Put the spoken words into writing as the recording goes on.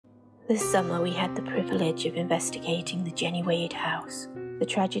This summer we had the privilege of investigating the Jennie Wade House. The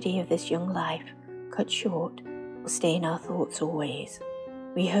tragedy of this young life, cut short, will stay in our thoughts always.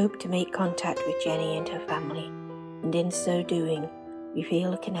 We hope to make contact with Jennie and her family, and in so doing, we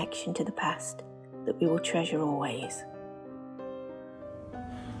feel a connection to the past that we will treasure always.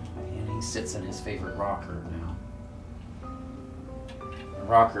 And he sits in his favorite rocker now. The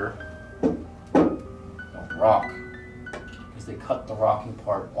rocker won't rock because they cut the rocking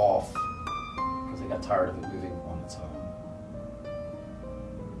part off because they got tired of it moving on its own.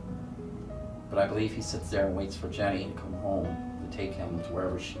 But I believe he sits there and waits for Jennie to come home to take him to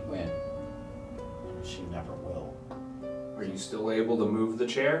wherever she went. And she never will. Are you still able to move the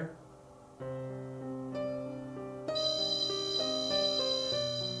chair?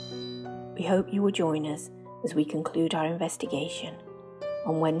 We hope you will join us as we conclude our investigation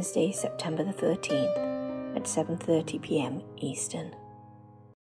on Wednesday, September the 13th at 7:30 p.m. Eastern.